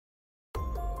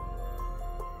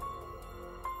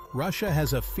Russia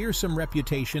has a fearsome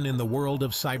reputation in the world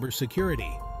of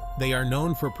cybersecurity. They are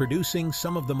known for producing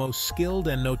some of the most skilled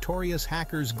and notorious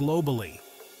hackers globally.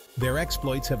 Their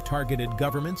exploits have targeted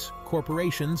governments,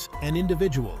 corporations, and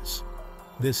individuals.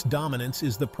 This dominance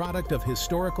is the product of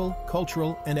historical,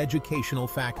 cultural, and educational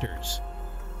factors.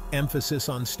 Emphasis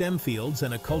on STEM fields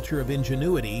and a culture of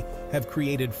ingenuity have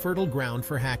created fertile ground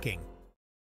for hacking.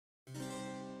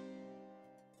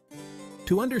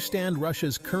 To understand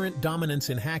Russia's current dominance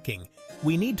in hacking,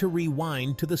 we need to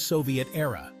rewind to the Soviet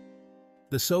era.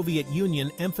 The Soviet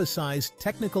Union emphasized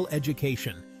technical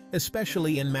education,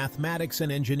 especially in mathematics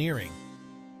and engineering.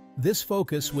 This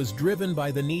focus was driven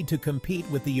by the need to compete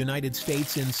with the United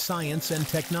States in science and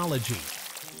technology.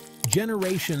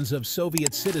 Generations of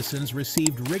Soviet citizens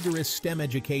received rigorous STEM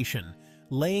education,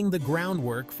 laying the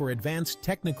groundwork for advanced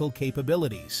technical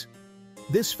capabilities.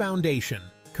 This foundation,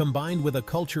 combined with a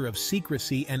culture of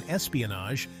secrecy and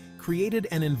espionage, created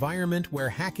an environment where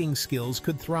hacking skills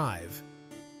could thrive.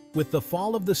 With the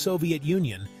fall of the Soviet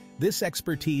Union, this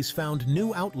expertise found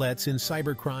new outlets in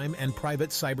cybercrime and private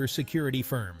cybersecurity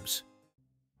firms.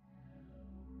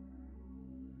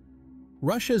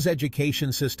 Russia's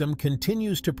education system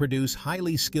continues to produce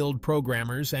highly skilled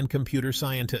programmers and computer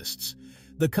scientists.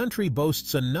 The country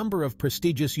boasts a number of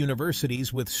prestigious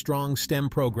universities with strong STEM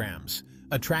programs,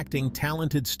 attracting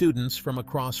talented students from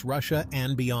across Russia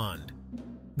and beyond.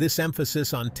 This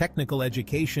emphasis on technical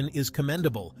education is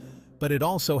commendable, but it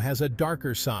also has a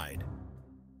darker side.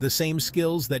 The same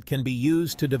skills that can be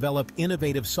used to develop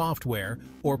innovative software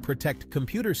or protect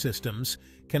computer systems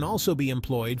can also be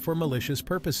employed for malicious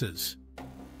purposes.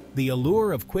 The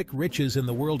allure of quick riches in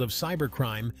the world of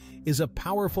cybercrime is a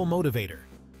powerful motivator,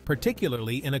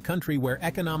 particularly in a country where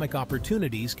economic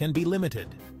opportunities can be limited.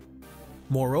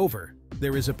 Moreover,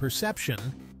 there is a perception,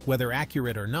 whether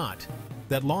accurate or not,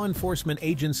 that law enforcement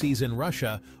agencies in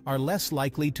Russia are less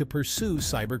likely to pursue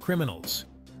cybercriminals,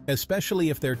 especially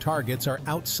if their targets are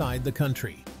outside the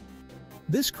country.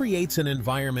 This creates an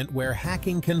environment where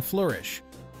hacking can flourish,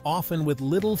 often with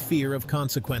little fear of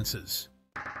consequences.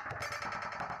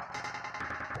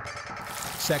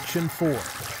 Section 4.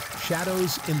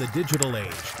 Shadows in the Digital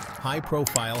Age.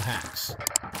 High-profile hacks.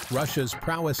 Russia's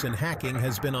prowess in hacking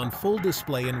has been on full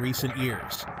display in recent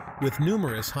years, with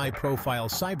numerous high-profile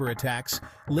cyber attacks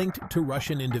linked to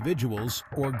Russian individuals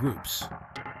or groups.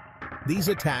 These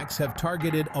attacks have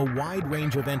targeted a wide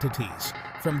range of entities,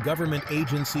 from government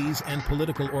agencies and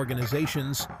political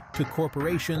organizations to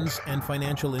corporations and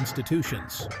financial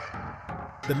institutions.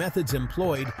 The methods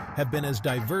employed have been as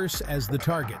diverse as the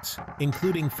targets,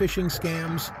 including phishing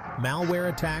scams,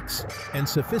 malware attacks, and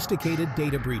sophisticated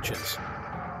data breaches.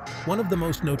 One of the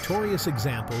most notorious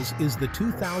examples is the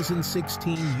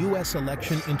 2016 U.S.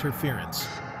 election interference,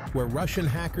 where Russian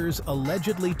hackers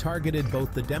allegedly targeted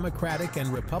both the Democratic and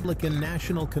Republican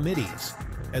national committees,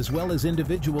 as well as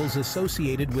individuals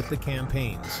associated with the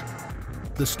campaigns.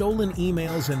 The stolen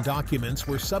emails and documents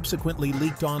were subsequently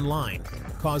leaked online,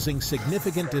 causing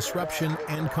significant disruption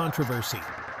and controversy.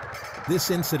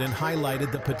 This incident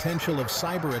highlighted the potential of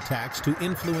cyber attacks to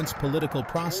influence political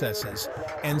processes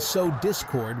and sow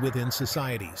discord within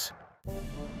societies.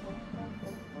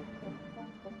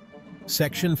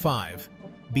 Section 5.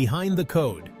 Behind the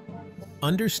Code.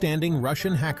 Understanding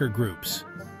Russian hacker groups.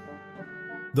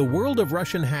 The world of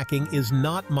Russian hacking is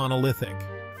not monolithic.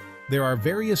 There are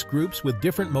various groups with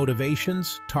different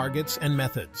motivations, targets, and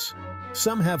methods.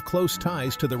 Some have close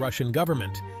ties to the Russian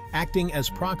government, acting as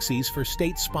proxies for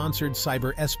state-sponsored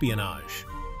cyber espionage.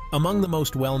 Among the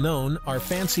most well-known are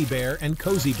Fancy Bear and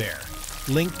Cozy Bear,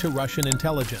 linked to Russian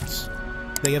intelligence.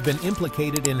 They have been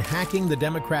implicated in hacking the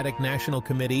Democratic National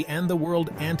Committee and the World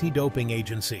Anti-Doping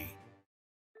Agency.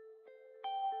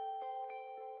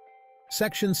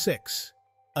 Section 6.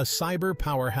 A cyber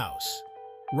powerhouse.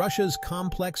 Russia's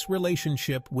complex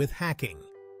relationship with hacking.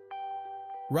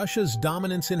 Russia's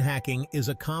dominance in hacking is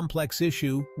a complex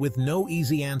issue with no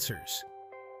easy answers.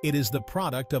 It is the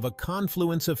product of a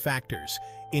confluence of factors,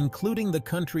 including the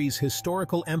country's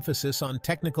historical emphasis on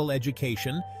technical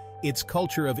education, its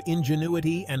culture of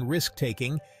ingenuity and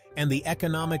risk-taking, and the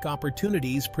economic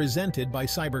opportunities presented by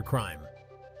cybercrime.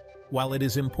 While it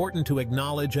is important to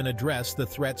acknowledge and address the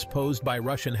threats posed by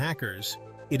Russian hackers,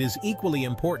 it is equally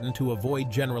important to avoid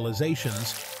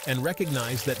generalizations and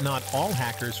recognize that not all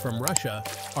hackers from Russia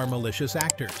are malicious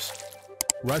actors.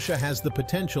 Russia has the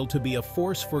potential to be a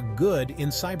force for good in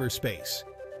cyberspace.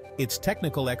 Its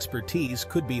technical expertise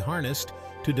could be harnessed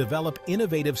to develop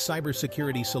innovative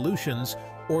cybersecurity solutions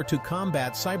or to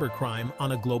combat cybercrime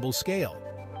on a global scale.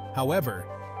 However,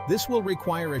 this will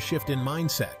require a shift in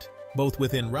mindset, both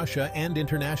within Russia and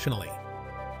internationally.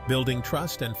 Building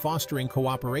trust and fostering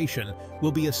cooperation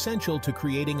will be essential to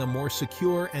creating a more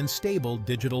secure and stable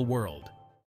digital world.